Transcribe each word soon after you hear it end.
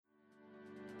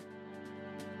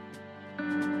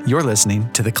You're listening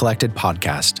to The Collected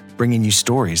Podcast, bringing you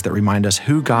stories that remind us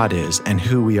who God is and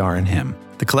who we are in Him.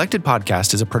 The Collected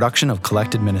Podcast is a production of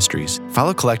Collected Ministries.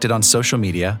 Follow Collected on social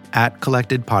media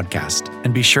 @Collected Podcast,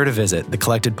 and be sure to visit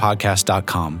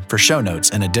thecollectedpodcast.com for show notes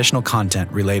and additional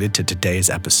content related to today's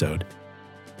episode.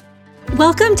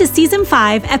 Welcome to Season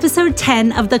 5, Episode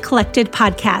 10 of The Collected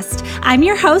Podcast. I'm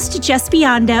your host, Jess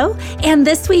Biondo, and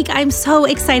this week I'm so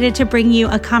excited to bring you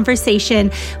a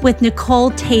conversation with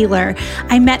Nicole Taylor.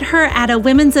 I met her at a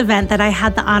women's event that I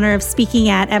had the honor of speaking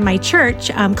at my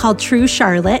church called True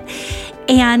Charlotte.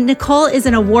 And Nicole is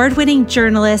an award-winning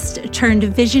journalist turned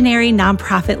visionary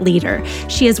nonprofit leader.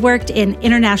 She has worked in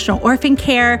international orphan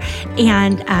care,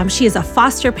 and she is a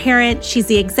foster parent. She's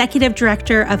the executive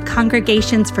director of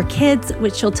Congregations for Kids,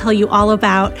 which she'll tell you all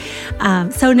about.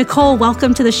 So Nicole,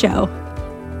 welcome to the show.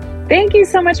 Thank you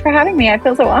so much for having me. I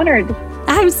feel so honored.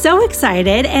 I'm so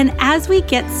excited. And as we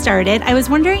get started, I was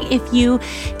wondering if you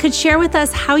could share with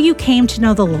us how you came to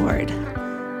know the Lord.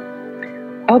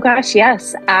 Oh gosh,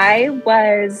 yes. I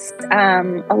was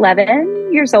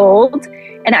 11 years old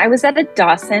and I was at a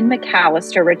Dawson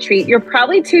McAllister retreat. You're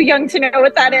probably too young to know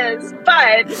what that is,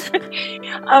 but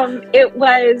it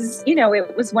was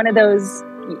one of those,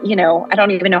 I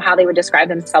don't even know how they would describe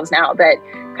themselves now, but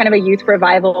kind of a youth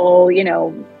revival,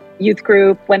 youth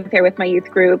group, went there with my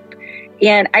youth group.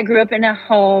 And I grew up in a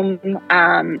home,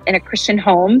 in a Christian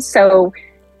home. So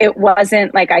it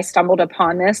wasn't like I stumbled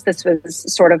upon this. This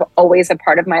was sort of always a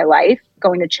part of my life,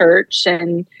 going to church.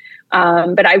 And,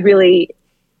 but I really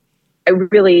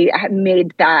had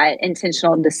made that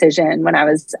intentional decision when I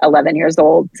was 11 years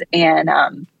old. And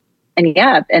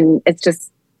it's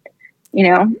just,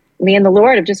 me and the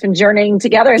Lord have just been journeying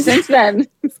together since then.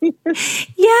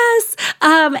 Yes.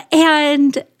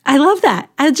 And I love that.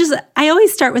 I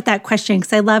always start with that question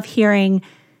because I love hearing,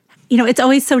 it's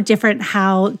always so different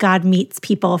how God meets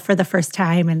people for the first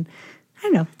time. And I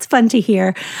don't know, it's fun to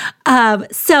hear.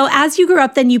 So as you grew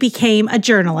up, then you became a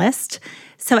journalist.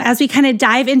 So as we kind of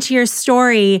dive into your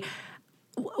story,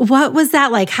 what was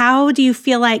that like? How do you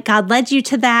feel like God led you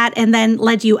to that and then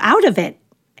led you out of it,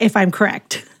 if I'm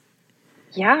correct?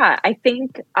 Yeah, I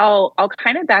think I'll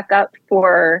kind of back up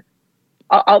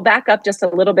I'll back up just a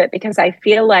little bit because I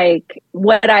feel like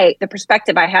the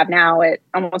perspective I have now at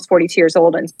almost 42 years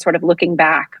old and sort of looking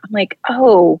back, I'm like,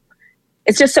 oh,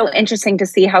 it's just so interesting to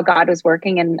see how God was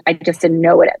working. And I just didn't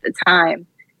know it at the time.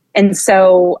 And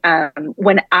so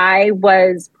when I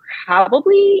was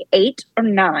probably 8 or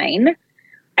 9,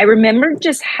 I remember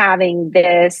just having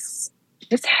this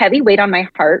just heavy weight on my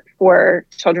heart for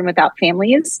children without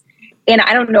families. And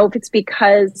I don't know if it's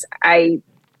because I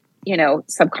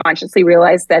subconsciously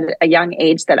realized that at a young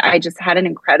age that I just had an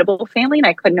incredible family and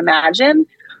I couldn't imagine.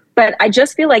 But I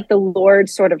just feel like the Lord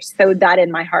sort of sowed that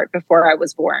in my heart before I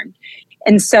was born.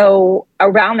 And so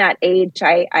around that age,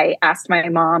 I asked my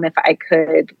mom if I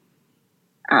could,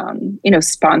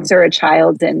 sponsor a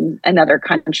child in another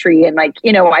country. And I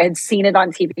had seen it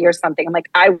on TV or something. I'm like,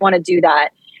 I want to do that.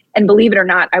 And believe it or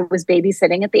not, I was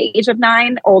babysitting at the age of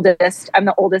 9, oldest. I'm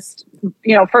the oldest,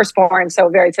 firstborn, so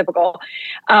very typical.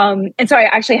 And so I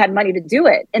actually had money to do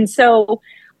it. And so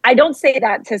I don't say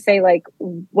that to say like,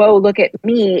 whoa, look at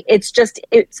me. It's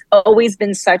always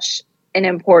been such an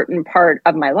important part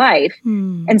of my life.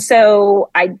 And so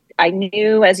I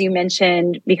knew, as you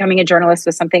mentioned, becoming a journalist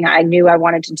was something I knew I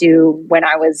wanted to do when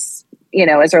I was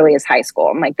as early as high school.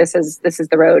 I'm like, this is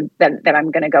the road that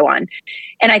I'm going to go on.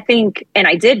 And I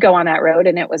did go on that road,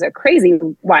 and it was a crazy,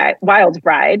 wild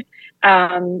ride.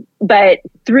 But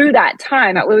through that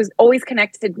time, I was always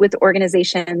connected with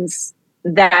organizations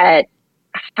that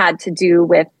had to do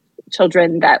with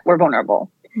children that were vulnerable.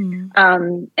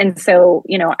 And so,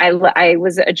 I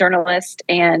was a journalist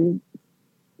and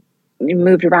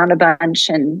moved around a bunch,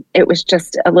 and it was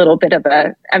just a little bit of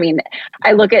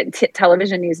I look at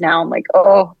television news now, I'm like,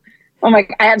 oh my,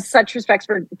 I have such respect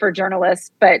for journalists,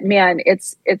 but man, it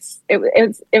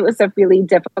was a really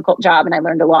difficult job and I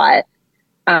learned a lot.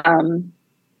 And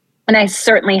I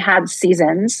certainly had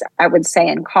seasons, I would say,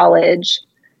 in college,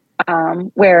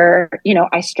 where,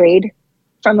 I strayed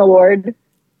from the Lord.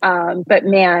 But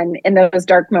man, in those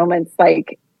dark moments,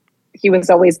 like, He was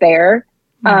always there.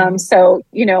 So,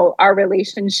 our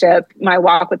relationship, my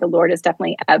walk with the Lord has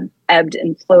definitely ebbed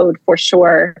and flowed for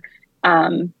sure.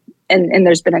 And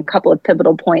there's been a couple of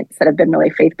pivotal points that have been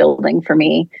really faith building for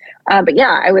me. But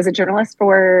yeah, I was a journalist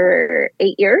for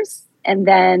 8 years and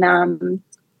then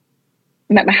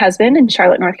met my husband in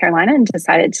Charlotte, North Carolina, and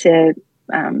decided to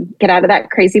get out of that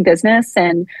crazy business.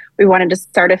 And we wanted to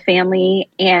start a family.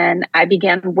 And I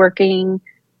began working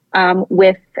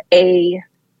with a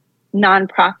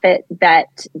nonprofit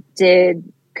that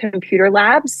did computer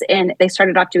labs, and they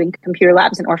started off doing computer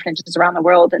labs in orphanages around the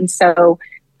world. And so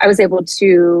I was able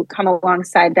to come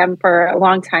alongside them for a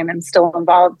long time. I'm still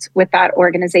involved with that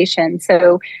organization.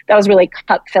 So that was really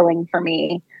cup filling for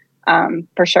me,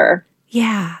 for sure.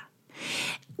 Yeah.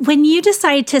 When you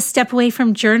decide to step away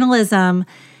from journalism,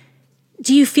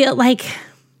 do you feel like,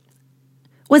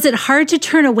 was it hard to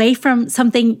turn away from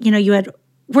something, you had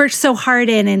worked so hard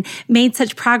in and made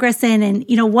such progress in and,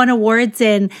 won awards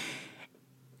in?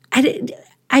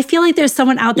 I feel like there's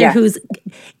someone out there who's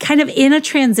kind of in a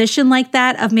transition like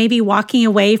that of maybe walking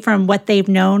away from what they've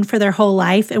known for their whole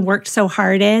life and worked so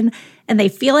hard in, and they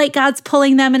feel like God's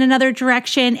pulling them in another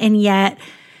direction, and yet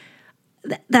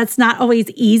that's not always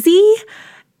easy.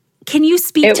 Can you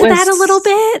speak to that a little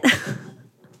bit?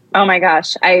 Oh my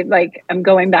gosh. I'm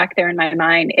going back there in my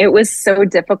mind. It was so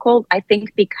difficult. I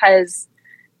think because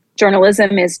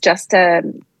journalism is just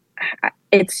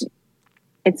it's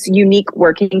unique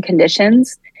working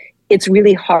conditions. It's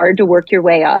really hard to work your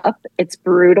way up. It's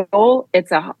brutal.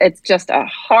 It's just a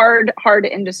hard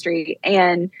industry.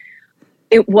 And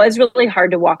it was really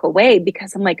hard to walk away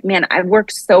because I'm like, man, I've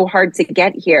worked so hard to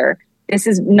get here. This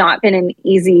has not been an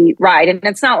easy ride. And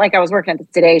it's not like I was working at the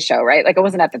Today Show, right? Like I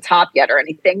wasn't at the top yet or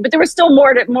anything, but there was still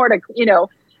more to,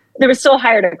 there was still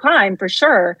higher to climb for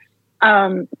sure.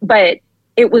 But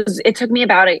it took me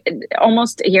about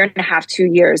almost a year and a half, 2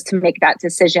 years to make that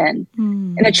decision.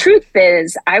 And the truth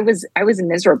is I was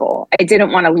miserable. I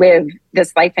didn't want to live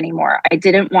this life anymore. I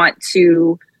didn't want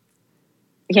to,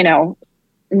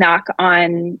 knock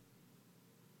on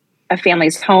a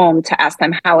family's home to ask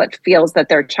them how it feels that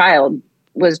their child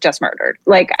was just murdered.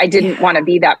 Like I didn't want to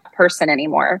be that person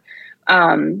anymore.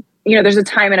 There's a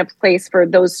time and a place for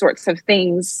those sorts of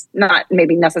things, not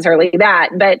maybe necessarily that,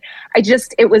 but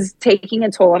it was taking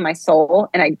a toll on my soul,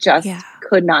 and I just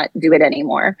could not do it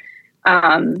anymore.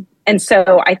 And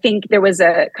so I think there was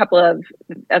a couple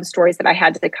of stories that I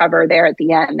had to cover there at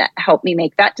the end that helped me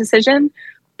make that decision,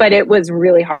 but it was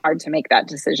really hard to make that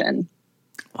decision.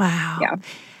 Wow. Yeah.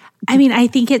 I mean, I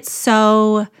think it's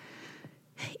so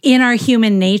in our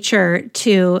human nature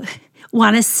to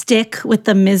want to stick with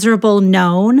the miserable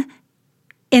known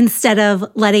instead of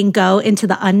letting go into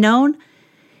the unknown.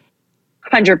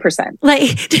 100%.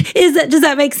 Does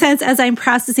that make sense as I'm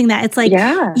processing that? It's like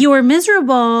you were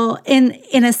miserable in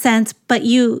a sense, but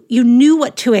you knew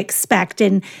what to expect,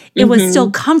 and it was still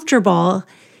comfortable,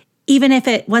 even if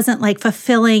it wasn't like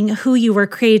fulfilling who you were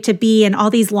created to be and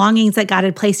all these longings that God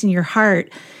had placed in your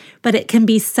heart. But it can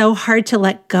be so hard to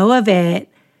let go of it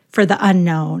for the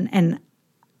unknown. And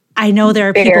I know there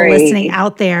are people listening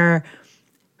out there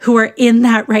who are in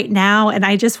that right now. And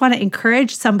I just want to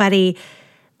encourage somebody,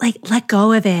 let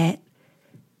go of it.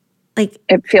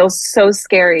 It feels so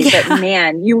scary, but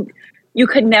man, you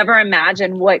could never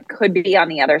imagine what could be on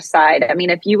the other side. I mean,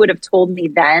 if you would have told me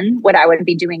then what I would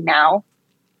be doing now,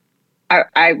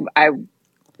 I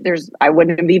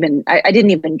wouldn't have even, I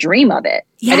didn't even dream of it.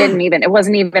 Yeah. It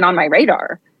wasn't even on my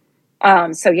radar. I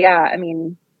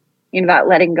mean, that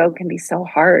letting go can be so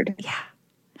hard. Yeah.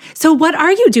 So what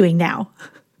are you doing now?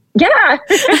 Yeah.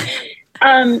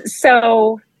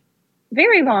 So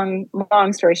very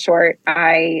long story short,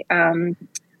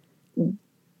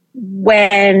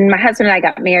 when my husband and I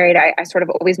got married, I sort of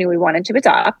always knew we wanted to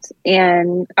adopt,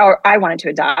 or I wanted to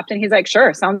adopt. And he's like,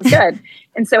 sure, sounds good.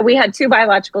 And so we had 2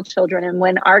 biological children. And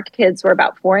when our kids were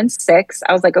about 4 and 6,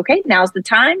 I was like, okay, now's the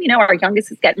time. Our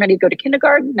youngest is getting ready to go to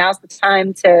kindergarten. Now's the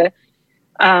time to,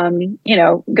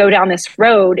 go down this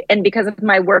road. And because of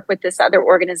my work with this other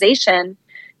organization,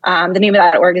 the name of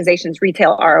that organization is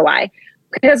Retail ROI.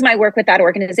 Because of my work with that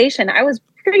organization, I was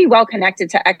pretty well connected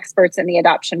to experts in the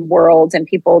adoption world and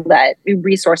people that do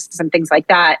resources and things like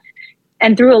that.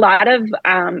 And through a lot of,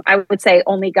 I would say,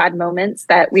 only God moments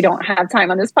that we don't have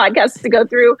time on this podcast to go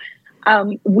through,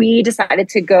 we decided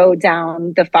to go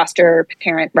down the foster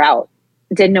parent route.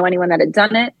 Didn't know anyone that had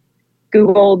done it.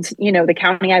 Googled, the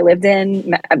county I lived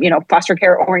in, foster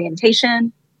care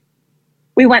orientation.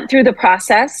 We went through the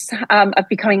process of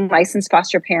becoming licensed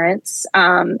foster parents.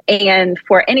 And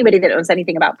for anybody that knows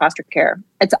anything about foster care,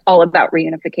 it's all about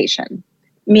reunification,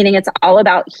 meaning it's all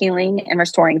about healing and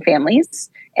restoring families.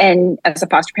 And as a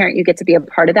foster parent, you get to be a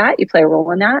part of that. You play a role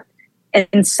in that.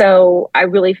 And so I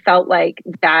really felt like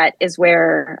that is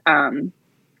where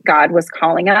God was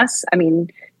calling us. I mean,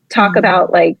 talk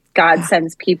about God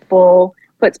sends people,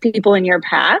 puts people in your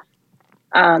path.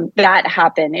 That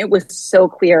happened. It was so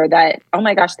clear that, oh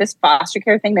my gosh, this foster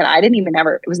care thing that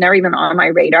it was never even on my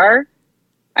radar.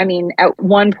 I mean, at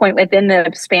one point within the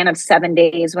span of 7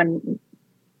 days when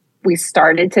we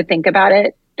started to think about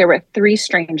it, there were 3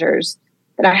 strangers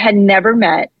that I had never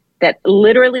met that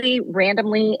literally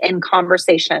randomly in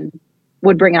conversation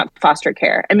would bring up foster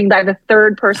care. I mean, by the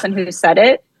third person who said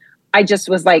it, I just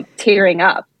was like tearing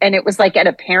up. And it was like at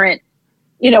a parent,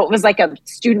 it was like a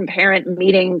student parent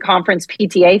meeting conference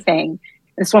PTA thing.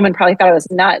 This woman probably thought I was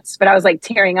nuts, but I was like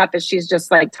tearing up as she's just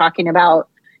like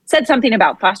said something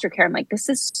about foster care. I'm like, this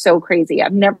is so crazy.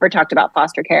 I've never talked about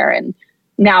foster care. And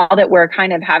now that we're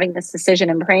kind of having this decision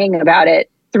and praying about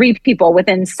it, 3 people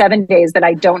within 7 days that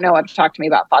I don't know have talked to me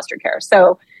about foster care.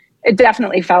 So it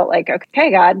definitely felt like,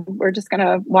 okay, God, we're just going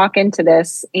to walk into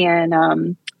this.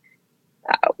 And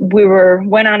we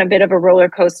went on a bit of a roller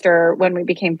coaster when we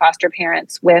became foster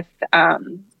parents with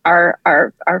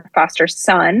our foster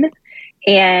son.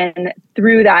 And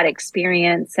through that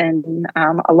experience, and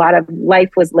a lot of life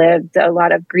was lived, a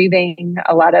lot of grieving,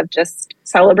 a lot of just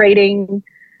celebrating.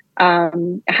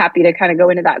 Happy to kind of go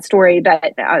into that story.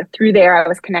 But through there, I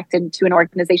was connected to an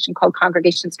organization called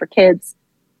Congregations for Kids,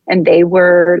 and they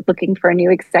were looking for a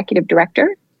new executive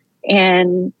director.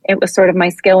 And it was sort of my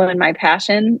skill and my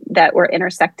passion that were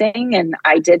intersecting. And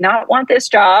I did not want this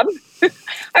job.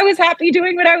 I was happy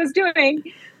doing what I was doing.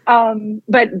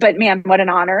 But man, what an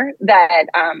honor that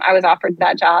I was offered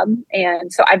that job.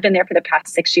 And so I've been there for the past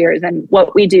 6 years. And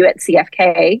what we do at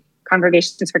CFK,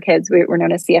 Congregations for Kids, we're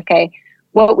known as CFK.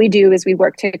 What we do is we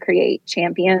work to create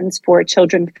champions for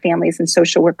children, families, and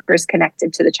social workers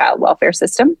connected to the child welfare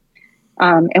system.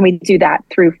 And we do that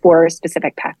through 4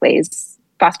 specific pathways: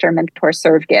 foster, mentor,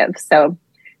 serve, give. So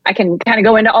I can kind of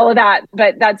go into all of that,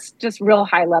 but that's just real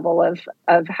high level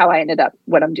of how I ended up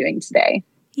what I'm doing today.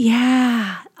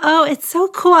 Yeah. Oh, it's so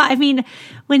cool. I mean,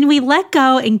 when we let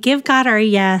go and give God our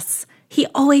yes, He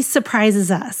always surprises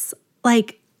us.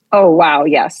 Like, oh, wow.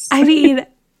 Yes. I mean,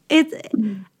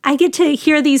 I get to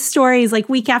hear these stories like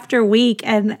week after week,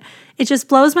 and it just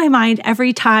blows my mind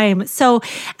every time. So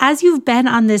as you've been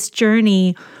on this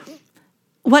journey,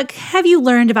 what have you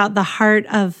learned about the heart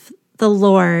of the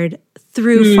Lord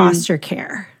through foster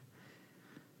care?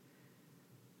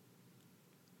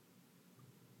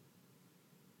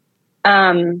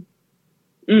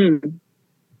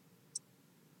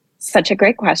 Such a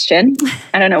great question.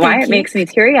 I don't know why it makes me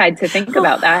teary-eyed to think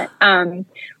about that.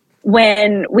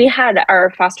 When we had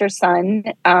our foster son,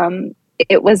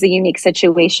 it was a unique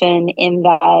situation in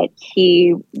that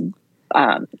he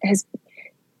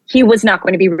was not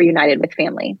going to be reunited with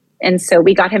family. And so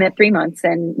we got him at 3 months,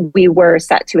 and we were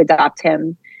set to adopt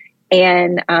him.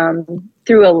 And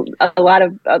through a lot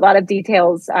of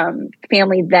details,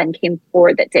 family then came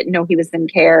forward that didn't know he was in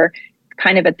care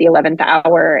kind of at the 11th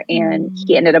hour, and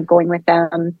he ended up going with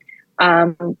them,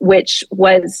 which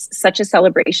was such a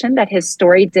celebration that his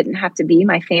story didn't have to be,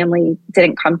 my family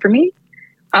didn't come for me.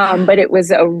 But it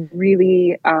was a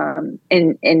really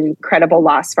incredible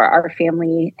loss for our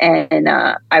family. And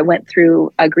I went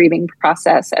through a grieving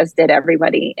process, as did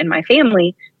everybody in my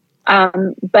family.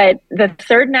 But the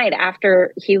third night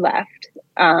after he left,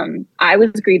 I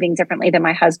was grieving differently than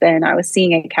my husband. I was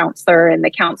seeing a counselor, and the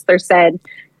counselor said,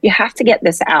 you have to get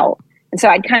this out. And so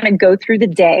I'd kind of go through the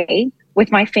day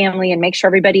with my family and make sure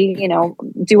everybody,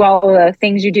 do all the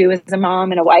things you do as a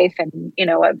mom and a wife and,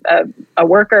 a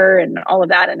worker and all of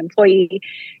that, an employee.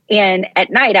 And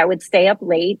at night I would stay up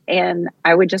late and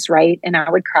I would just write and I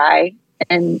would cry.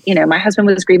 And, my husband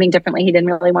was grieving differently. He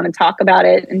didn't really want to talk about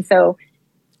it. And so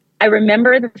I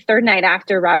remember the third night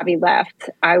after Robbie left,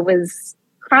 I was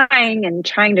crying and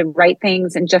trying to write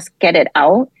things and just get it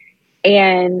out.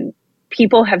 And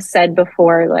people have said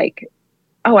before, like,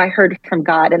 oh, I heard from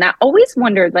God. And I always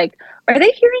wondered, like, are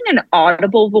they hearing an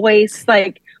audible voice?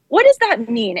 Like, what does that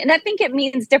mean? And I think it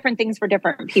means different things for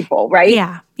different people, right?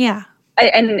 Yeah, yeah.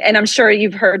 And I'm sure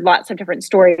you've heard lots of different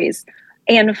stories.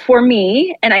 And for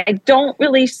me, and I don't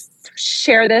really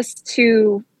share this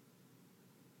to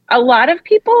a lot of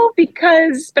people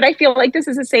but I feel like this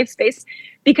is a safe space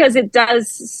because it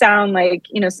does sound like,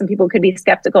 some people could be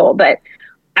skeptical, but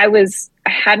I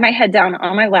had my head down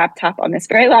on my laptop, on this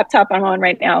very laptop I'm on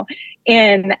right now.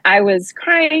 And I was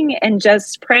crying and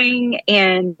just praying.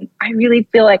 And I really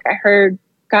feel like I heard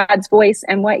God's voice.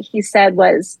 And what he said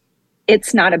was,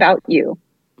 it's not about you.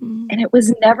 Mm-hmm. And it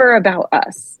was never about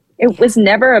us. It was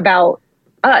never about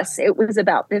us. It was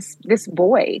about this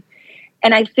boy.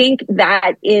 And I think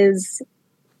that is,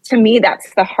 to me,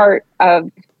 that's the heart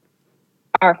of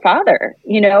our Father.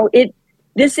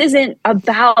 This isn't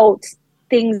about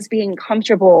things being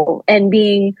comfortable and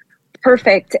being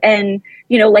perfect. And,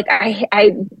 like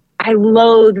I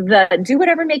loathe the do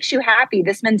whatever makes you happy,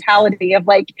 this mentality of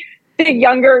like the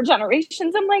younger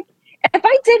generations. I'm like, if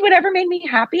I did whatever made me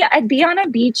happy, I'd be on a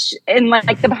beach in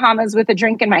like the Bahamas with a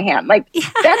drink in my hand. Like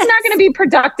Yes. that's not going to be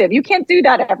productive. You can't do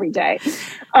that every day.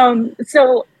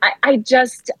 So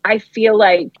I feel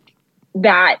like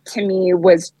that to me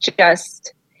was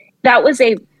just, that was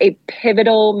a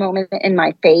pivotal moment in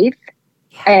my faith,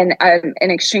 and an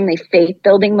extremely faith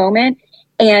building moment.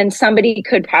 And somebody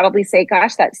could probably say,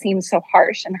 gosh, that seems so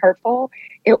harsh and hurtful.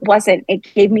 It wasn't. It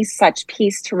gave me such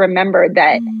peace to remember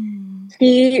that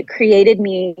he created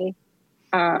me,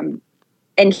 and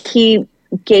he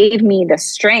gave me the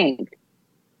strength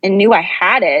and knew I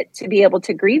had it to be able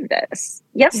to grieve this.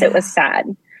 Yes, it was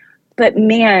sad, but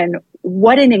man,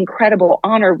 what an incredible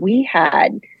honor we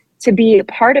had to be a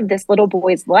part of this little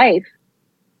boy's life.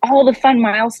 All the fun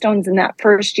milestones in that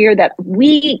first year that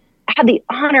we had the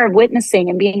honor of witnessing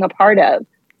and being a part of,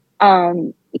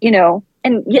 and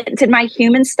yet did my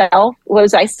human self,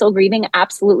 was I still grieving?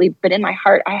 Absolutely. But in my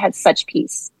heart, I had such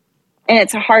peace. And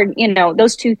it's a hard,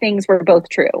 those two things were both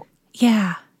true.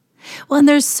 Yeah. Well, and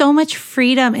there's so much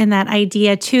freedom in that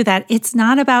idea too, that it's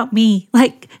not about me.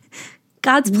 Like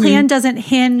God's plan doesn't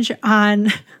hinge on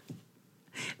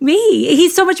me.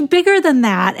 He's so much bigger than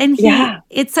that. And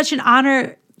it's such an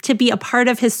honor to be a part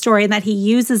of his story and that he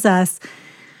uses us.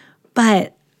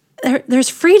 But there's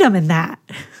freedom in that.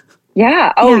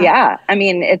 Yeah. Oh, yeah. I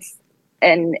mean, it's,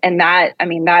 and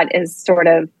that is sort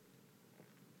of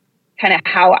kind of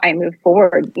how I move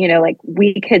forward. Like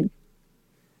we could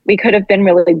have been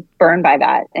really burned by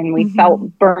that. And we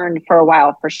felt burned for a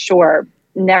while, for sure.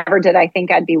 Never did I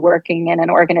think I'd be working in an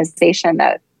organization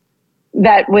that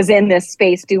was in this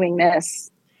space doing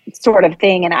this sort of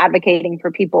thing and advocating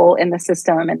for people in the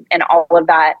system and all of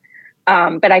that.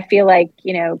 But I feel like,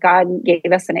 God gave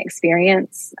us an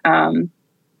experience.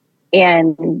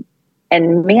 And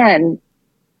man,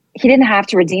 he didn't have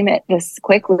to redeem it this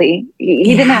quickly.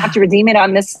 He didn't have to redeem it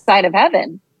on this side of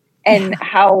heaven. And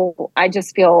how I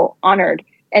just feel honored.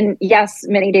 And yes,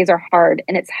 many days are hard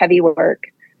and it's heavy work.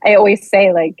 I always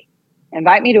say, like,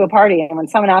 invite me to a party, and when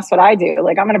someone asks what I do,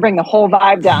 like, I'm going to bring the whole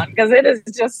vibe down, because it is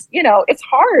just, it's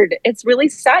hard. It's really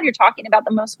sad. You're talking about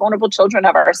the most vulnerable children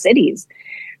of our cities.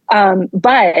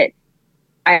 But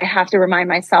I have to remind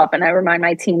myself, and I remind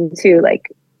my team too,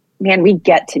 like, man, we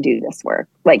get to do this work.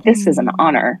 Like, this is an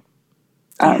honor.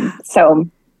 So.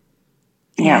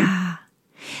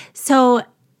 So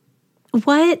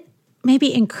what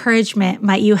maybe encouragement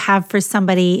might you have for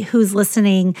somebody who's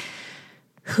listening,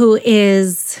 who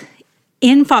is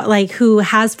who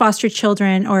has foster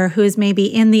children, or who is maybe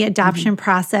in the adoption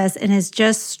process and is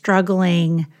just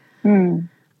struggling, and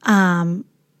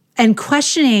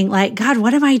questioning, like, God,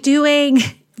 what am I doing?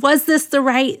 Was this the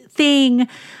right thing?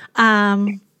 I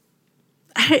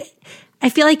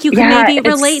feel like you can maybe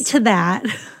relate to that.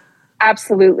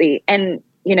 Absolutely. And,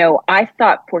 I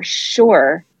thought for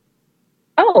sure,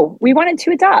 we wanted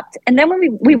to adopt. And then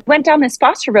when we went down this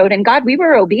foster road, and God, we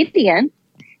were obedient.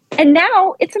 And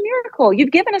now it's a miracle.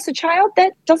 You've given us a child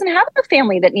that doesn't have a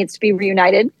family that needs to be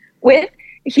reunited with.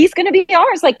 He's going to be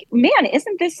ours. Like, man,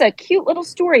 isn't this a cute little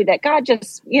story that God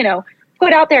just,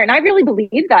 put out there? And I really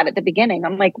believed that at the beginning.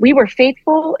 I'm like, we were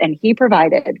faithful and he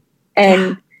provided.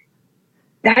 And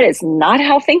that is not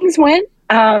how things went,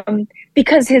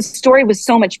 because his story was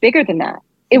so much bigger than that.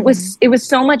 It was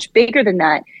so much bigger than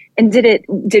that. And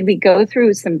did we go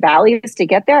through some valleys to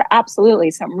get there?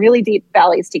 Absolutely. Some really deep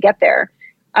valleys to get there.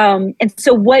 And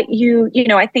so what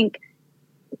I think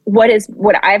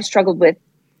what I've struggled with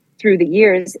through the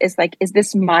years is like, is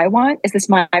this my want? Is this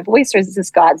my voice, or is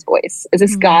this God's voice? Is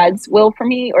this God's will for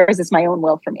me, or is this my own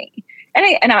will for me?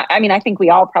 And I think we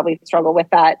all probably struggle with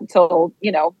that until,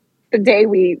 the day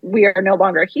we are no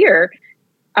longer here.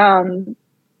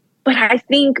 But I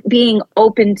think being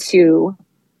open to,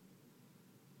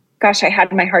 gosh, I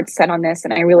had my heart set on this,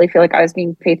 and I really feel like I was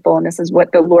being faithful, and this is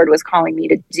what the Lord was calling me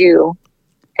to do.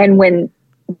 And when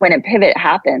a pivot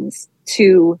happens,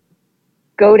 to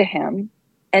go to him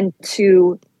and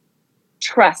to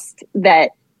trust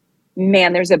that,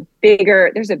 man, there's a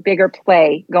bigger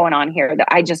play going on here that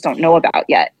I just don't know about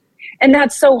yet. And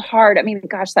that's so hard. I mean,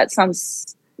 gosh, that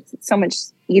sounds so much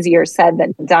easier said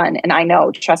than done. And I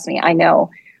know, trust me, I know.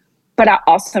 But I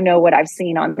also know what I've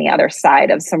seen on the other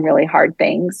side of some really hard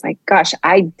things. Like, gosh,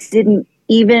 I didn't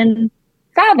even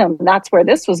fathom that's where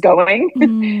this was going.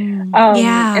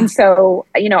 And so,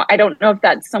 I don't know if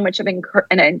that's so much of an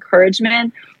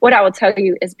encouragement. What I will tell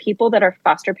you is people that are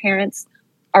foster parents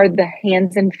are the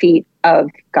hands and feet of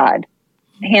God.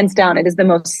 Hands down, it is the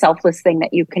most selfless thing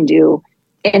that you can do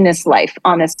in this life,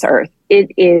 on this earth.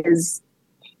 It is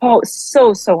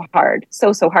so hard.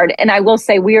 So hard. And I will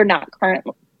say, we are not current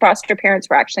foster parents.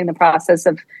 We're actually in the process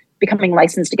of becoming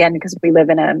licensed again because we live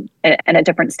in a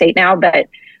different state now. But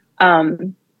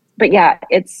yeah,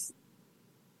 it's,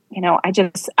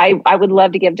 I would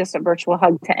love to give just a virtual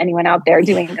hug to anyone out there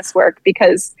doing this work,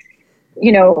 because,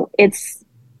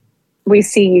 we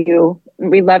see you,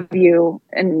 we love you,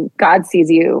 and God sees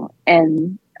you,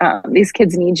 and these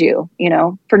kids need you,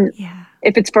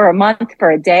 if it's for a month,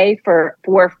 for a day, for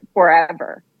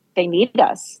forever, they need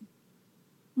us.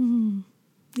 Mm.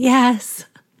 Yes.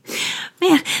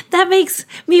 Man, that makes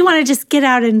me want to just get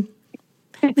out and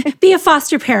be a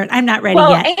foster parent. I'm not ready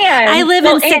yet. I live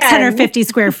in 650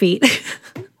 square feet.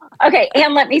 Okay.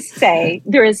 And let me say,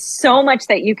 there is so much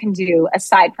that you can do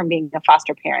aside from being a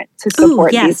foster parent to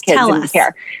support these kids in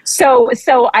care. So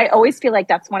I always feel like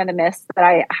that's one of the myths that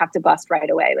I have to bust right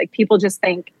away. Like, people just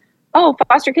think, oh,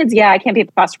 foster kids. Yeah, I can't be a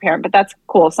foster parent, but that's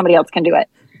cool. Somebody else can do it.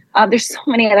 There's so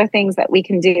many other things that we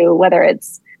can do, whether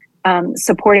it's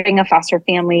supporting a foster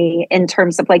family in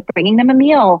terms of like bringing them a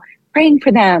meal, praying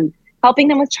for them, helping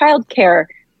them with childcare,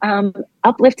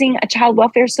 uplifting a child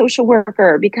welfare social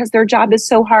worker, because their job is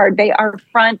so hard. They are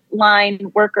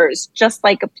frontline workers, just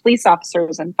like police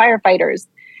officers and firefighters.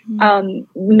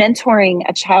 Mentoring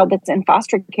a child that's in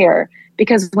foster care,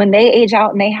 because when they age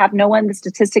out and they have no one, the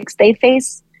statistics they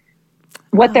face,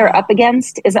 what they're up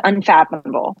against is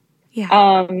unfathomable.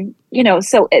 Yeah.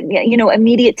 So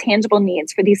immediate tangible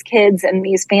needs for these kids and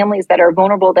these families that are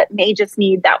vulnerable, that may just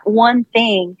need that one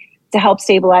thing to help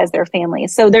stabilize their family.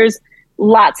 So there's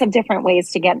lots of different ways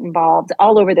to get involved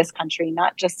all over this country,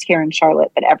 not just here in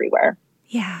Charlotte, but everywhere.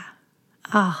 Yeah.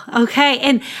 Oh, okay.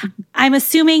 And I'm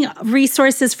assuming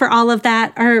resources for all of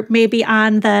that are maybe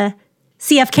on the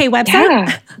CFK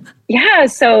website? Yeah.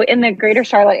 So in the greater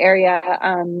Charlotte area,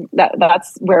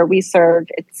 that's where we serve.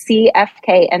 It's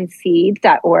cfknc.org.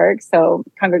 So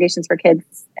Congregations for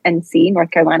Kids NC,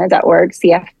 North Carolina.org,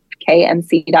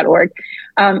 cfknc.org.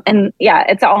 And yeah,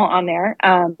 it's all on there,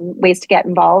 ways to get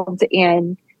involved.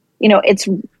 And, it's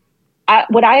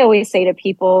what I always say to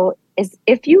people is,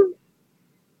 if you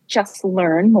just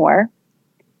learn more,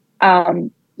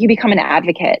 you become an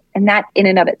advocate, and that in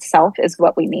and of itself is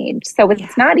what we need. So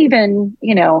it's not even,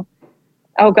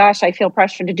 oh gosh, I feel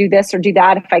pressure to do this or do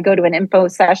that if I go to an info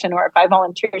session or if I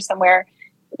volunteer somewhere.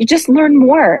 You just learn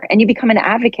more and you become an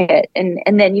advocate,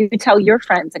 and then you tell your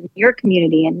friends and your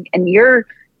community and your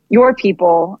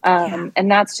people.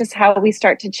 And that's just how we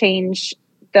start to change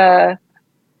the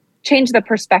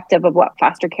perspective of what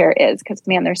foster care is. Because,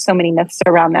 man, there's so many myths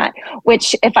around that,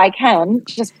 which, if I can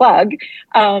just plug,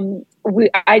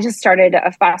 I just started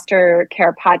a foster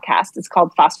care podcast. It's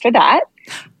called Foster That.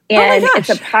 And it's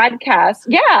a podcast.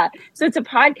 Yeah. So it's a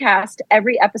podcast.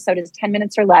 Every episode is 10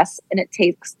 minutes or less. And it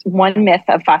takes one myth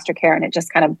of foster care and it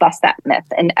just kind of busts that myth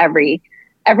in every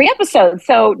episode.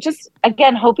 So just,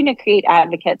 again, hoping to create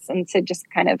advocates and to just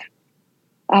kind of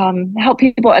help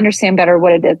people understand better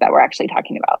what it is that we're actually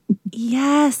talking about.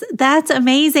 Yes, that's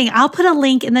amazing. I'll put a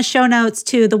link in the show notes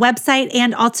to the website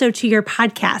and also to your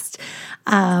podcast.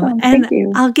 Thank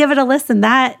you. I'll give it a listen.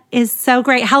 That is so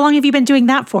great. How long have you been doing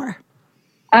that for?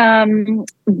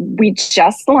 We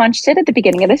just launched it at the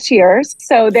beginning of this year.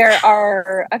 So there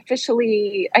are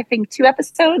officially, I think, 2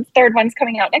 episodes. Third one's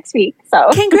coming out next week. So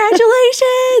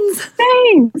congratulations.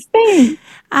 Thanks.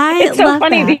 It's so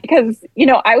funny that. because,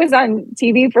 I was on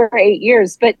TV for 8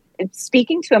 years, but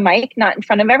speaking to a mic, not in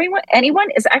front of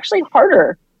anyone is actually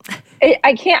harder.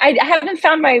 I haven't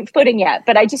found my footing yet,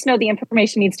 but I just know the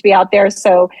information needs to be out there.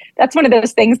 So that's one of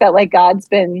those things that, like, God's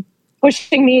been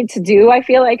pushing me to do, I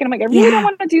feel like. And I'm like, I really don't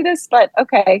want to do this, but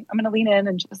okay, I'm going to lean in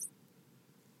and just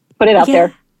put it out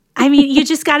there. I mean, you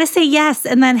just got to say yes,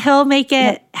 and then he'll make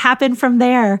it happen from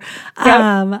there.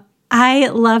 I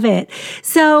love it.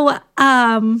 So,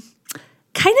 kind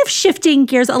of shifting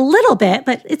gears a little bit,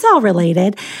 but it's all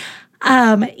related.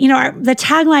 The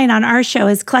tagline on our show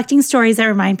is collecting stories that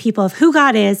remind people of who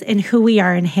God is and who we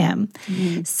are in Him.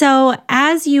 Mm-hmm. So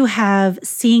as you have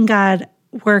seen God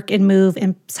work and move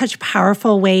in such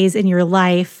powerful ways in your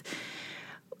life,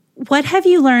 what have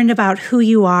you learned about who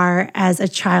you are as a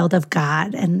child of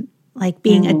God and like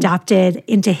being adopted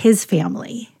into His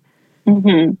family?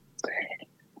 Mm-hmm.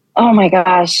 Oh my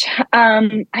gosh.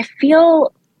 I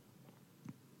feel,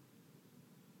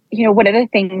 one of the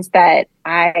things that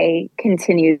I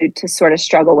continue to sort of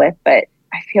struggle with, but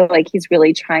I feel like He's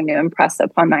really trying to impress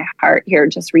upon my heart here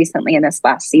just recently in this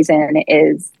last season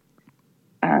is,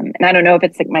 and I don't know if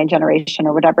it's like my generation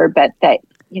or whatever, but that,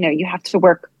 you have to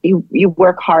work, you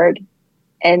work hard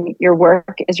and your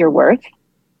work is your worth.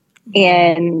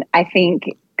 And I think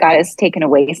God has taken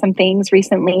away some things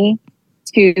recently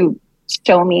to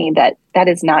show me that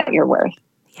is not your worth.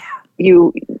 Yeah.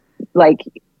 You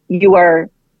are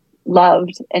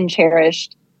loved and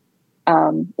cherished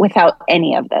without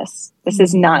any of this. This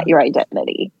is not your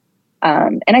identity.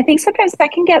 And I think sometimes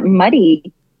that can get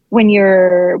muddy when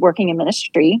you're working in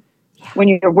ministry, when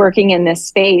you're working in this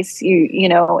space, you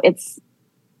know, it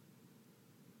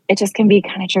just can be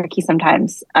kind of tricky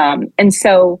sometimes. And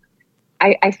so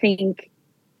I think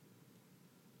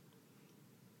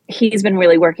he's been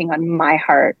really working on my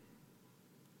heart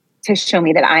to show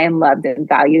me that I am loved and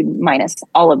valued minus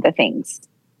all of the things,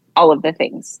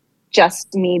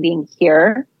 just me being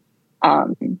here.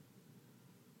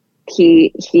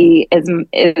 He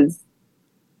is,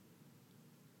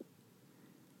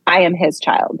 I am his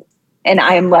child, and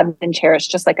I am loved and cherished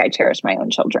just like I cherish my own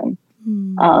children.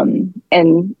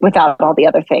 And without all the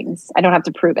other things, I don't have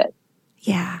to prove it.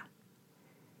 Yeah.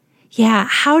 Yeah.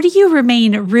 How do you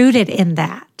remain rooted in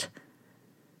that?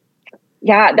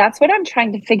 Yeah, that's what I'm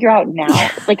trying to figure out now.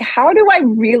 Like, how do I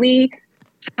really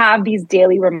have these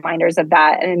daily reminders of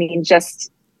that? And I mean,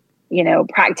 just, you know,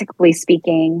 practically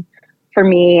speaking, for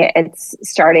me, it's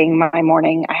starting my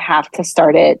morning. I have to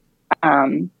start it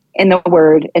in the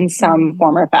Word in some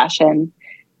form or fashion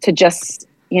to just,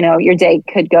 you know, your day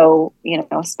could go, you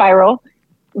know, spiral.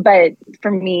 But for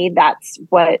me, that's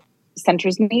what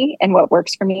centers me and what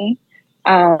works for me.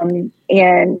 And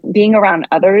being around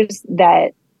others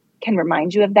that can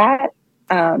remind you of that,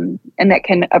 and that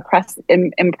can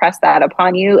impress that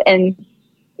upon you. And,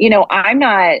 you know,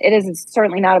 it is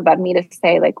certainly not above me to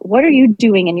say, like, what are you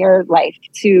doing in your life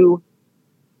to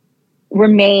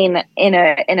remain in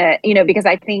a, you know, because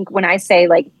I think when I say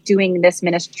like doing this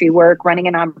ministry work, running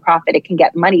a nonprofit, it can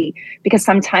get muddy because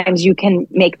sometimes you can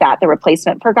make that the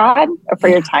replacement for God or for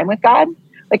your time with God.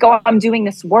 Like, oh, I'm doing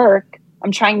this work.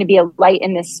 I'm trying to be a light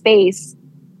in this space.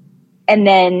 And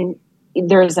then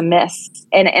there's a miss.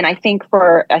 And I think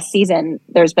for a season,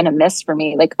 there's been a miss for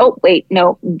me. Like, oh, wait,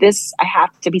 no, I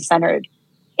have to be centered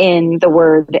in the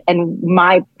Word, and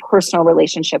my personal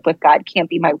relationship with God can't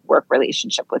be my work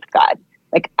relationship with God.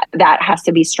 Like, that has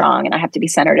to be strong, and I have to be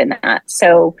centered in that.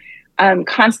 So I'm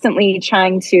constantly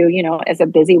trying to, you know, as a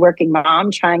busy working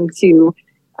mom, trying to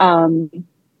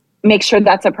make sure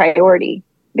that's a priority,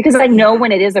 because I know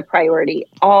when it is a priority,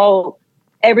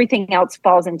 everything else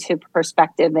falls into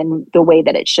perspective in the way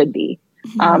that it should be.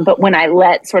 But when I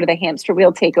let sort of the hamster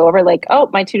wheel take over, like, oh,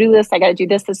 my to-do list, I got to do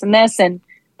this, this, and this. And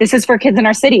this is for kids in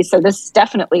our city. So this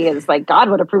definitely is like,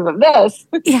 God would approve of this.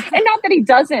 Yeah. And not that he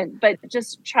doesn't, but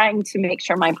just trying to make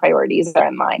sure my priorities are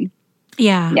in line.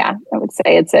 Yeah. Yeah. I would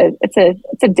say it's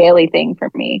a daily thing for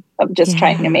me of just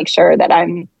trying to make sure that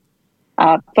I'm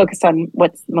focused on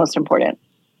what's most important.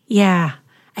 Yeah.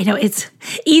 I know it's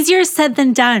easier said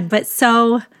than done, but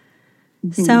so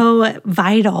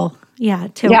vital. Yeah.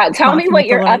 Tell me what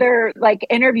your other like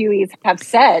interviewees have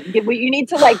said. You need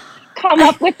to like come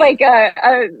up with like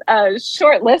a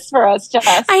short list for us,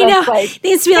 Jess. I know. Like, it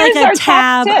needs to be like a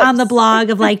tab on the blog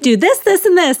of like, do this, this,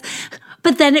 and this.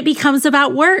 But then it becomes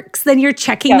about works. Then you're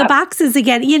checking the boxes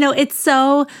again. You know, it's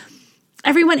so,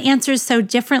 everyone answers so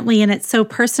differently, and it's so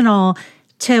personal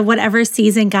to whatever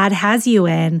season God has you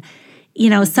in. You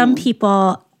know, some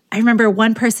people, I remember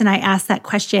one person I asked that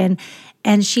question,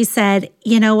 and she said,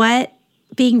 you know what?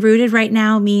 Being rooted right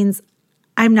now means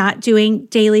I'm not doing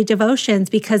daily devotions,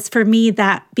 because for me,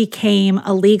 that became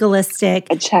a legalistic,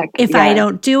 if I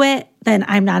don't do it, then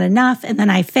I'm not enough, and then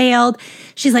I failed.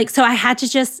 She's like, so I had to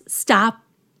just stop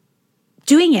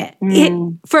doing it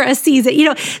for a season, you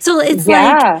know? So it's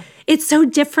like, it's so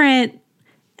different.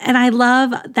 And I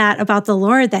love that about the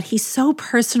Lord, that he's so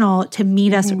personal to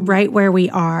meet us right where we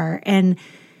are. And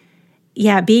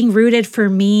being rooted for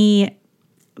me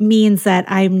means that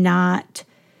I'm not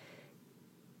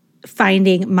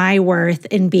finding my worth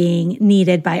in being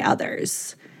needed by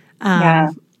others.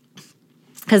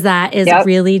 Because that is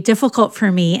really difficult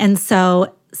for me. And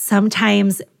so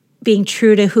sometimes being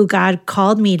true to who God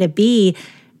called me to be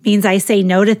means I say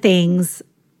no to things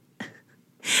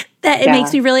that it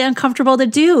makes me really uncomfortable to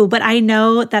do. But I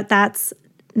know that that's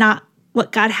not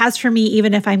what God has for me,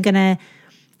 even if I'm going to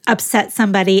upset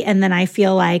somebody and then I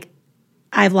feel like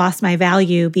I've lost my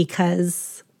value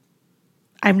because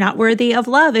I'm not worthy of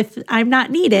love if I'm not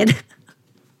needed.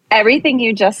 Everything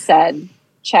you just said,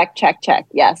 check, check, check.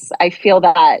 Yes, I feel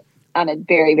that on a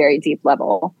very, very deep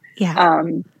level. Yeah.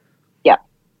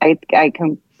 I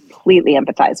completely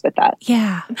empathize with that.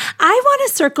 Yeah. I want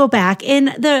to circle back. In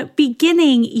the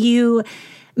beginning, you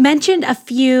mentioned a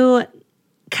few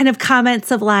kind of comments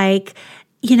of like,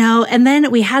 you know, and then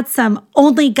we had some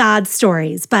only God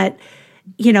stories, but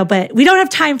we don't have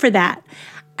time for that.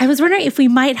 I was wondering if we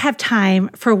might have time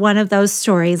for one of those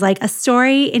stories, like a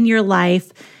story in your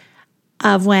life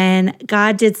of when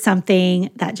God did something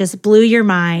that just blew your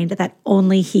mind that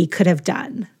only He could have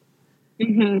done?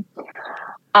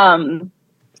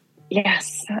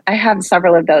 Yes, I have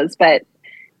several of those, but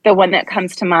the one that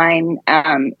comes to mind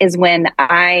is when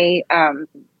I'm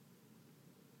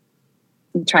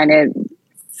trying to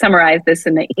summarize this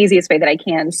in the easiest way that I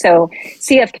can. So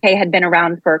CFK had been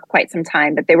around for quite some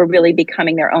time, but they were really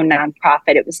becoming their own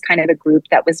nonprofit. It was kind of a group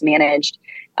that was managed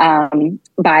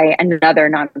by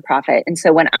another nonprofit. And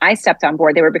so when I stepped on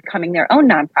board, they were becoming their own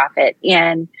nonprofit.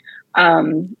 And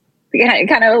kind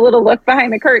of a little look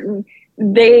behind the curtain,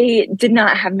 they did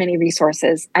not have many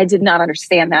resources. I did not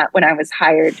understand that when I was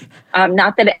hired.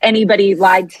 Not that anybody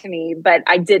lied to me, but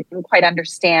I didn't quite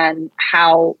understand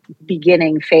how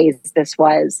beginning phase this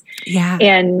was. Yeah.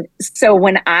 And so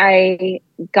when I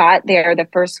got there the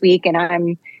first week and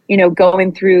I'm,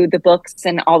 going through the books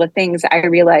and all the things, I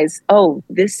realized, oh,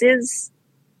 this is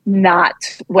not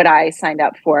what I signed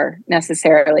up for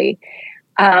necessarily.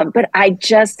 But I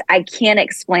can't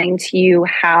explain to you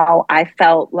how I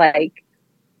felt like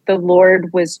the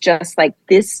Lord was just like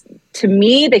this. To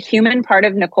me, the human part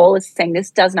of Nicole is saying,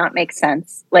 this does not make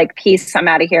sense. Like, peace, I'm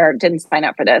out of here. Didn't sign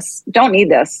up for this. Don't need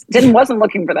this. Wasn't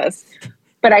looking for this.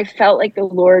 But I felt like the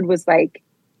Lord was like,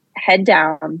 head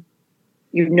down.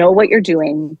 You know what you're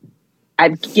doing.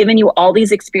 I've given you all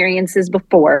these experiences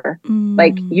before.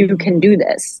 Like, you can do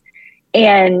this.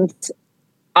 And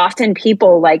often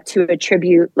people like to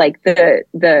attribute like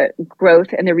the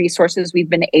growth and the resources we've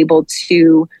been able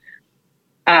to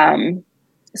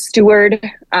steward,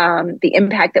 the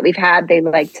impact that we've had. They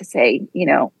like to say,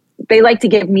 they like to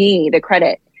give me the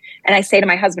credit. And I say to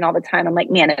my husband all the time, I'm like,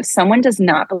 man, if someone does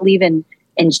not believe in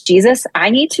Jesus, I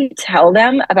need to tell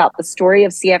them about the story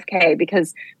of CFK,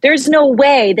 because there's no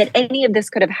way that any of this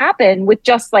could have happened with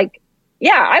just like,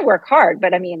 yeah, I work hard,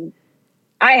 but I mean,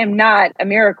 I am not a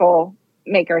miracle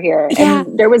maker here. Yeah.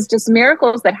 And there was just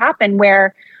miracles that happened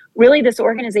where really this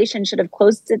organization should have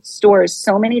closed its doors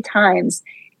so many times.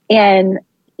 And,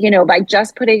 by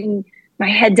just putting my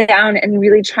head down and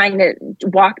really trying to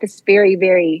walk this very,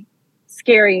 very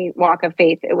scary walk of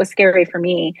faith. It was scary for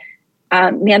me.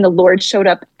 Man, the Lord showed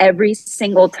up every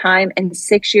single time, and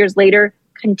 6 years later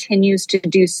continues to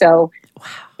do so. Wow.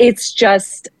 It's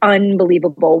just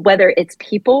unbelievable, whether it's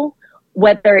people,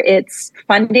 whether it's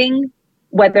funding,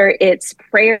 whether it's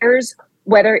prayers,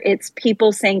 whether it's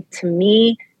people saying to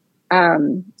me,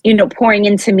 pouring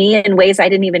into me in ways I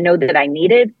didn't even know that I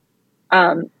needed.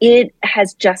 It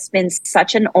has just been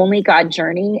such an only God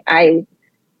journey. I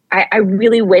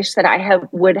really wish that I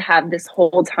would have this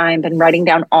whole time been writing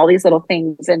down all these little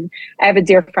things. And I have a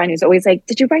dear friend who's always like,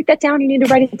 did you write that down? You need to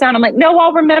write it down. I'm like, no,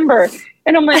 I'll remember.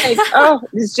 And I'm like, oh,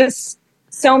 there's just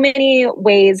so many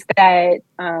ways that,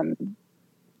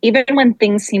 even when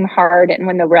things seem hard and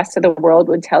when the rest of the world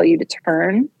would tell you to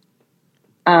turn,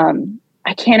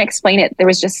 I can't explain it. There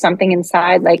was just something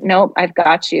inside like, nope, I've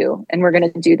got you and we're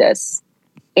going to do this.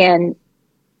 And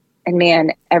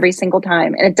man, every single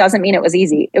time. And it doesn't mean it was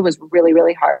easy. It was really,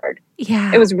 really hard.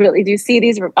 Yeah. It was really, do you see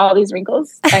all these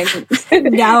wrinkles? No.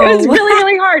 It was really,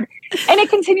 really hard. And it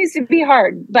continues to be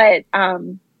hard. But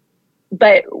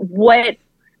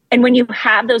when you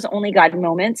have those only God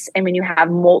moments, and when you have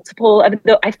multiple of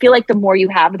the, I feel like the more you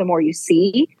have, the more you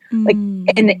see, like, and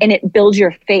it builds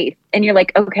your faith. And you're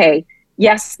like, okay,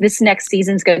 yes, this next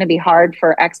season's going to be hard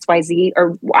for XYZ,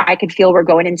 or I could feel we're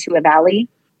going into a valley.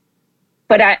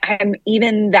 But I'm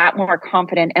even that more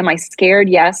confident. Am I scared?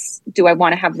 Yes. Do I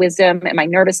want to have wisdom? Am I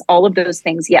nervous? All of those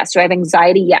things. Yes. Do I have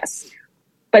anxiety? Yes.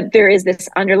 But there is this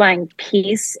underlying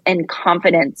peace and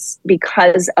confidence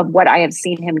because of what I have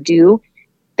seen him do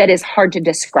that is hard to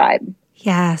describe.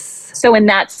 Yes. So in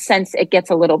that sense, it gets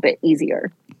a little bit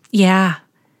easier. Yeah.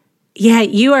 Yeah.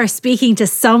 You are speaking to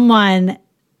someone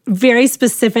very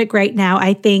specific right now,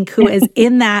 I think, who is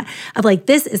in that of like,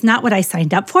 this is not what I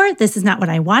signed up for. This is not what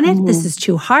I wanted. This is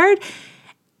too hard.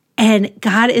 And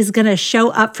God is going to show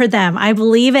up for them. I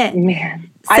believe it. Man,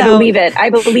 so, I believe it.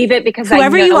 I believe it because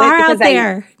whoever I know you are it out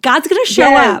there, God's going to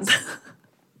show up.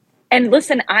 And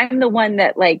listen, I'm the one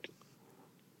that like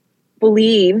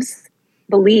believed,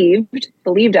 I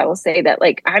will say that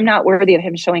like, I'm not worthy of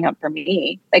him showing up for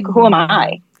me. Like, who am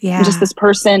I? Yeah. I'm just this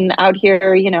person out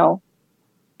here,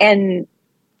 and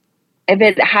if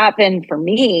it happened for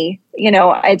me,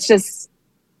 it's just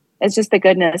the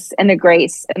goodness and the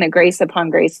grace upon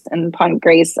grace and upon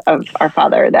grace of our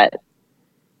Father that,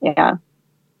 yeah.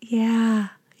 Yeah.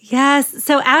 Yes.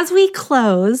 So as we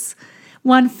close,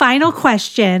 one final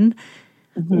question.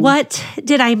 What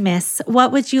did I miss?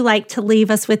 What would you like to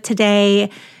leave us with today?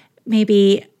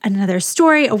 Maybe another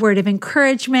story, a word of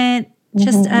encouragement,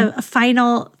 just a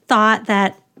final thought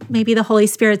that maybe the Holy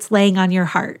Spirit's laying on your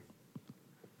heart.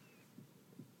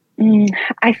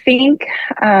 I think,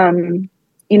 one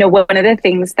of the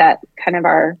things that kind of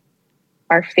our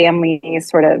family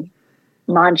sort of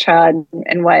mantra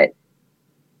and what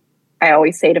I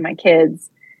always say to my kids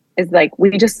is like,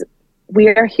 we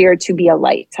are here to be a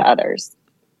light to others,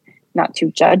 not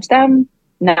to judge them,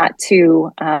 not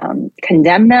to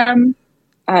condemn them,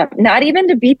 not even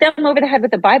to beat them over the head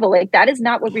with the Bible. Like, that is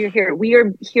not what we are here. We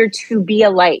are here to be a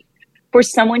light, for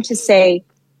someone to say,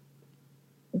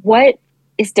 what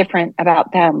is different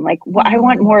about them? Like, I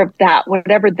want more of that,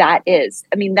 whatever that is.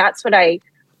 I mean, that's what I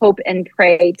hope and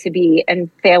pray to be, and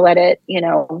fail at it,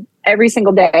 every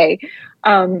single day.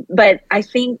 But I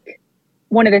think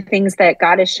one of the things that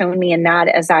God has shown me in that,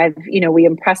 as we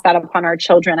impress that upon our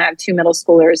children. I have 2 middle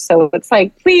schoolers, so it's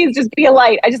like, please just be a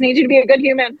light. I just need you to be a good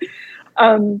human.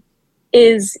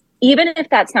 Is even if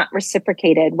that's not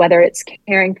reciprocated, whether it's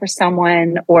caring for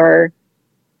someone or,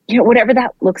 whatever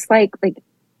that looks like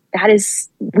that is,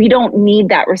 we don't need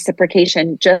that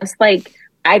reciprocation. Just like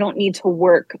I don't need to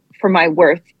work for my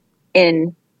worth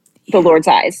in the Lord's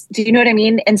eyes. Do you know what I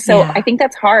mean? And so I think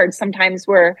that's hard. Sometimes if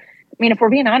we're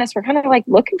being honest, we're kind of like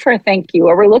looking for a thank you,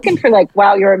 or we're looking for like,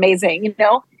 wow, you're amazing.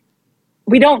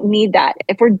 We don't need that.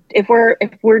 If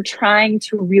we're trying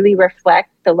to really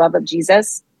reflect the love of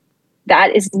Jesus,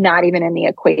 that is not even in the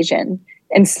equation.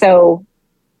 And so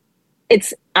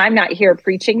I'm not here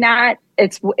preaching that.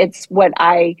 It's what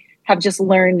I have just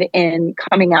learned in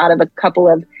coming out of a couple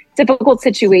of difficult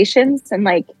situations. And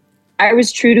like, I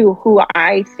was true to who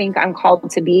I think I'm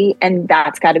called to be, and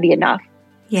that's got to be enough.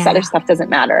 This other stuff doesn't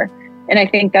matter. And I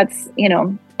think that's,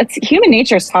 it's human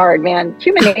nature is hard, man.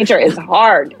 Human nature is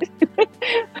hard.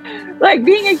 Like,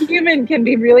 being a human can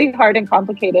be really hard and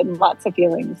complicated and lots of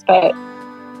feelings, but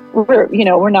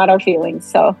we're not our feelings.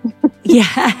 So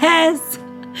yes.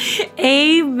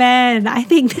 Amen. I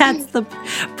think that's the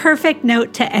perfect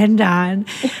note to end on.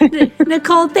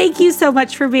 Nicole, thank you so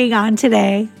much for being on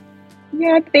today.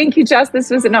 Yeah, thank you, Jess. This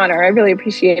was an honor. I really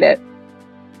appreciate it.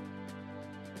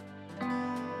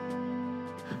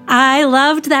 I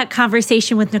loved that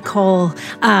conversation with Nicole.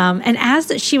 And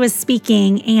as she was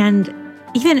speaking, and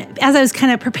even as I was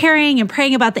kind of preparing and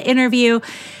praying about the interview,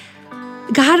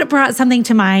 God brought something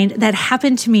to mind that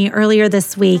happened to me earlier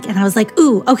this week. And I was like,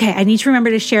 ooh, okay, I need to remember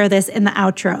to share this in the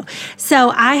outro.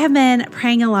 So I have been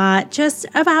praying a lot just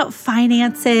about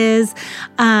finances.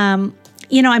 I'm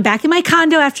back in my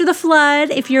condo after the flood.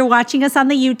 If you're watching us on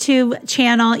the YouTube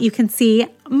channel, you can see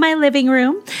my living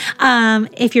room.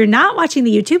 If you're not watching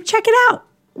the YouTube, check it out.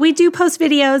 We do post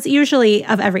videos, usually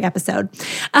of every episode.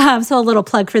 So a little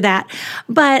plug for that.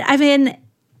 But I've been,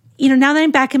 now that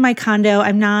I'm back in my condo,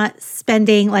 I'm not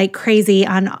spending like crazy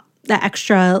on the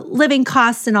extra living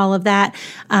costs and all of that.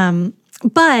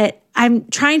 But I'm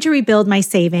trying to rebuild my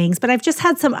savings, but I've just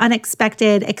had some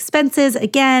unexpected expenses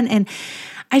again. And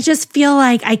I just feel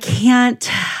like I can't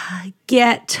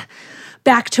get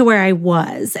back to where I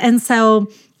was. And so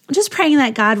I'm just praying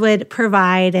that God would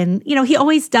provide. And, He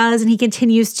always does, and He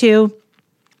continues to.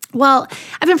 Well,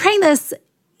 I've been praying this,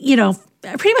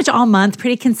 pretty much all month,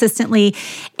 pretty consistently.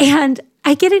 And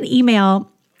I get an email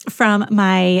from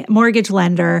my mortgage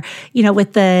lender,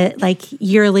 with the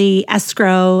yearly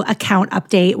escrow account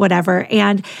update, whatever.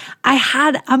 And I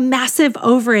had a massive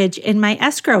overage in my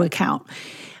escrow account,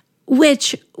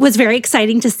 which was very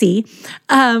exciting to see.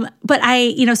 But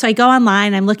so I go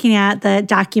online, I'm looking at the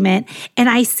document, and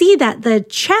I see that the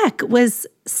check was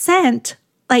sent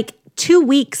 2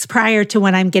 weeks prior to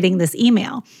when I'm getting this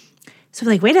email. So I'm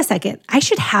like, wait a second, I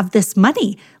should have this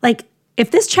money. If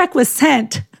this check was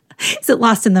sent, is it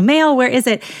lost in the mail? Where is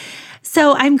it?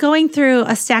 So I'm going through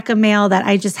a stack of mail that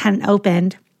I just hadn't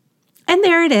opened. And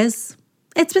there it is.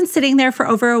 It's been sitting there for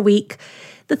over a week.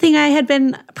 The thing I had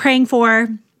been praying for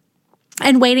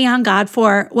and waiting on God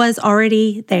for was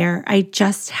already there. I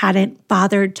just hadn't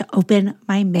bothered to open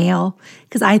my mail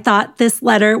because I thought this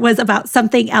letter was about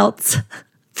something else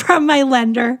from my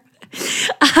lender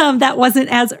that wasn't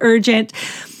as urgent.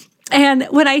 And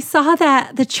when I saw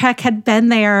that the check had been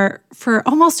there for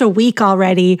almost a week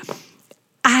already,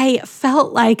 I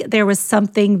felt like there was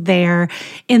something there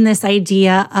in this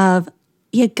idea of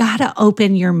you gotta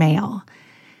open your mail.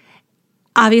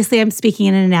 Obviously, I'm speaking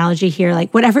in an analogy here,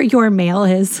 whatever your mail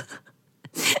is.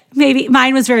 Maybe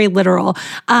mine was very literal.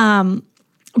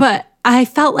 But I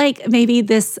felt like maybe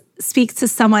this speaks to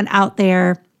someone out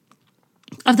there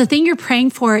of the thing you're praying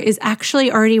for is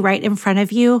actually already right in front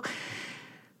of you.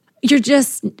 You're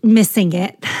just missing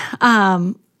it.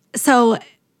 So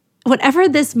whatever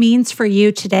this means for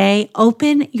you today,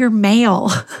 open your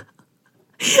mail.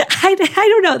 I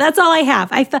don't know. That's all I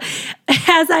have.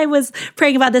 As I was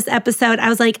praying about this episode, I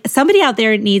was like, somebody out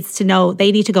there needs to know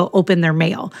they need to go open their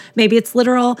mail. Maybe it's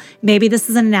literal. Maybe this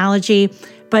is an analogy,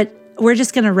 but we're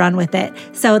just going to run with it.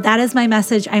 So that is my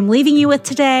message I'm leaving you with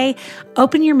today.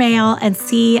 Open your mail and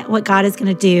see what God is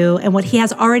going to do and what he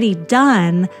has already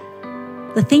done.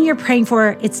 The thing you're praying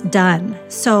for, it's done.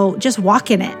 So just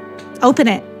walk in it. Open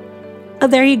it. Oh,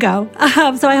 there you go.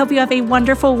 So I hope you have a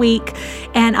wonderful week,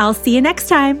 and I'll see you next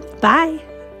time. Bye.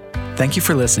 Thank you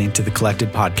for listening to the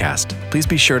Collected Podcast. Please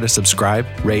be sure to subscribe,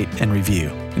 rate, and review.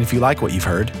 And if you like what you've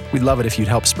heard, we'd love it if you'd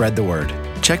help spread the word.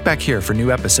 Check back here for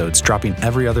new episodes dropping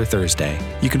every other Thursday.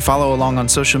 You can follow along on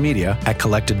social media at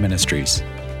Collected Ministries.